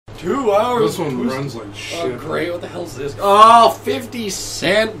2 hours. This one runs like shit. Oh, great. What the hell's this? Oh, 50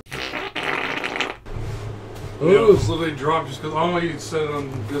 cent. Yeah, it was literally dropped just because, oh, you said it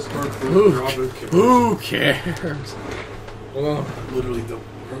on Discord. Who cares? Well, literally, it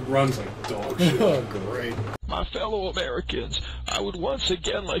runs like dog shit. Oh, great. My fellow Americans, I would once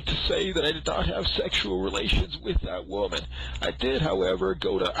again like to say that I did not have sexual relations with that woman. I did, however,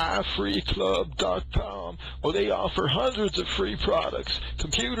 go to ifreeclub.com, where they offer hundreds of free products: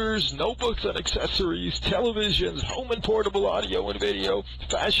 computers, notebooks and accessories, televisions, home and portable audio and video,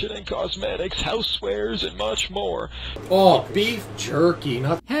 fashion and cosmetics, housewares, and much more. Oh, beef jerky.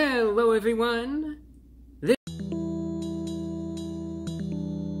 Not. Hello, everyone.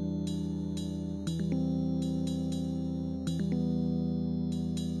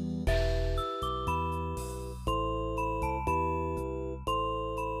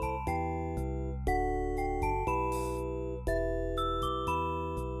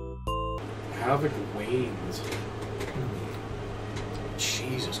 Havoc wanes.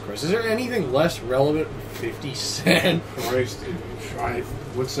 Jesus Christ. Is there anything less relevant than 50 cent? Christ, I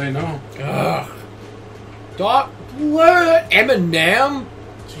would say no. Ugh. Eminem?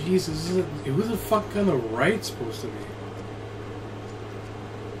 Jesus, who the fuck kind of right supposed to be?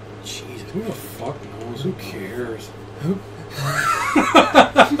 Jesus. Who the fuck knows? Who cares? Oh,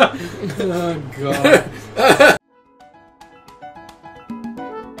 God.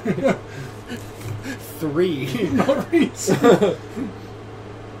 3. No reason. Ugh.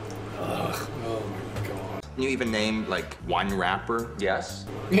 Oh my God. Can you even name, like, one rapper? Yes.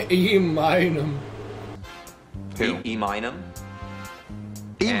 E-Minum. Who? E-Minum.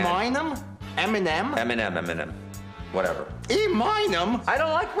 E-Minum? Eminem? Eminem. Whatever. E-Minum? I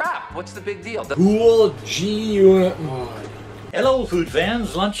don't like rap. What's the big deal? Cool G. Hello, food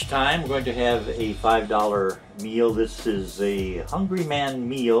fans. Lunchtime. We're going to have a $5 meal. This is a Hungry Man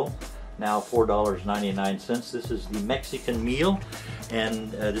meal. Now $4.99. This is the Mexican meal,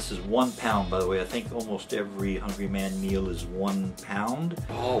 and this is 1 pound, by the way. I think almost every Hungry Man meal is 1 pound.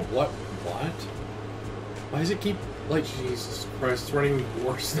 Oh, what? Why does it keep, like... Jesus Christ, it's running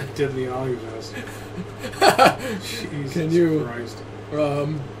worse than it did in the August. Jesus Can you... Christ.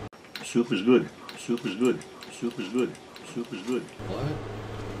 Soup is good. Soup is good. Soup is good. Soup is good. What?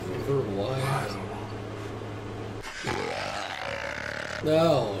 Liver what?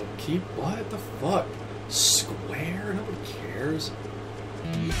 No, keep... What the fuck? Square? Nobody cares.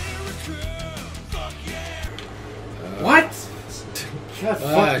 What? Yeah,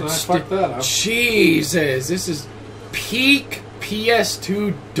 fuck that up. Jesus, this is peak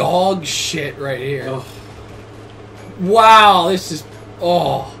PS2 dog shit right here. Ugh. Wow, this is...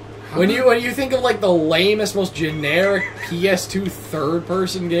 Oh. When you think of like the lamest, most generic PS2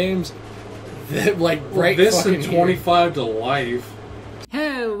 third-person games, like right this fucking and 25 to Life.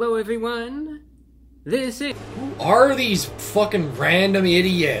 Hello, everyone. This is... Who are these fucking random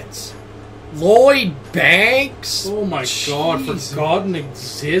idiots? Lloyd Banks? Oh my God, forgotten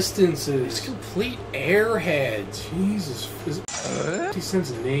existences. These complete airheads. Jesus. Is it 50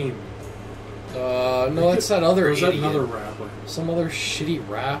 Cent's name? No, that's that other Or is that idiot. another rapper? Some other shitty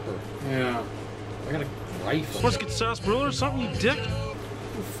rapper. Yeah. I got a rifle. Let's get sarsaparilla or something, you dick.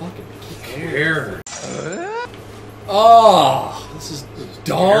 Who fucking Care. Oh, this is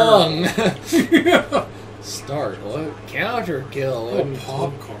dong. Start. What? Counter kill. Oh,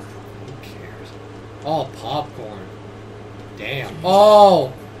 popcorn. Who cares? Oh, popcorn. Damn.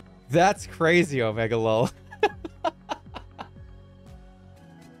 Oh. That's crazy, Omega Lol.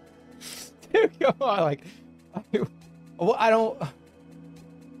 Dude, come on, like, I don't.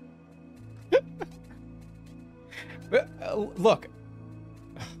 Look.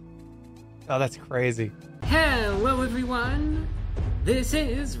 Oh, that's crazy. Hello, everyone. This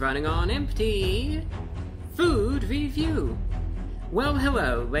is Running on Empty Food Review. Well,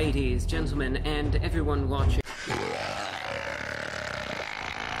 hello, ladies, gentlemen, and everyone watching.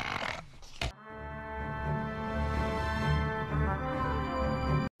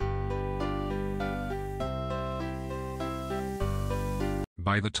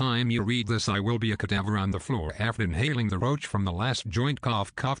 By the time you read this, I will be a cadaver on the floor after inhaling the roach from the last joint.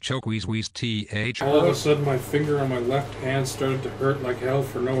 Cough, cough, choke, wheeze, wheeze, th. All of a sudden, my finger on my left hand started to hurt like hell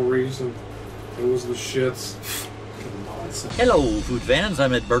for no reason. It was the shits. Nonsense. Hello, food fans.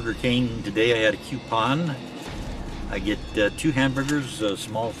 I'm at Burger King. Today I had a coupon. I get 2 hamburgers,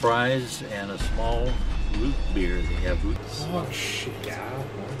 small fries, and a small root beer. They have roots. Oh, shit. Yeah,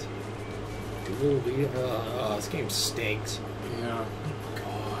 what? This game stinks. Yeah.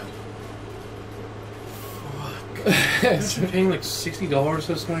 Imagine paying like $60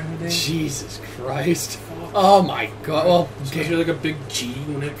 for this kind of thing. Jesus Christ. Oh my god. Well, Because you're like a big G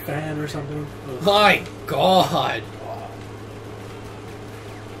Unit fan or something. my god.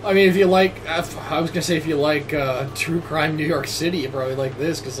 I mean, if you like, I was gonna say if you like True Crime New York City, you probably like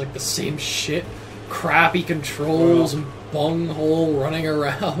this, because like the same shit. Crappy controls and bunghole running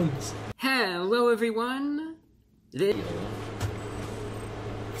around. Hello, everyone. $30.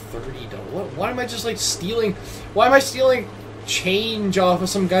 Why am I just like stealing? Why am I stealing change off of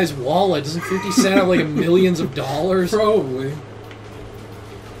some guy's wallet? Doesn't 50 Cent have like millions of dollars? Probably.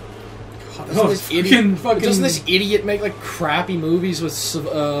 Doesn't this idiot make like crappy movies with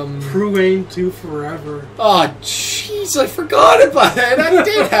Crew Aim 2 Forever? Oh jeez, I forgot about that. That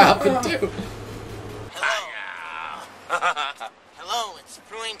did happen too. Hello, it's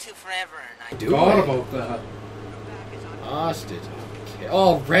Crew Aim 2 Forever, and I Forgot about that. Hostage. Okay.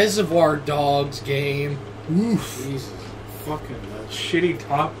 Oh, Reservoir Dogs game. Oof. Jesus. Fucking that shitty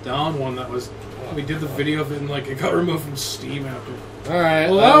top-down one that was... We did the video of it and like it got removed from Steam after. Alright.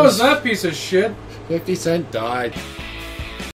 Well, that was that piece of shit. 50 Cent died.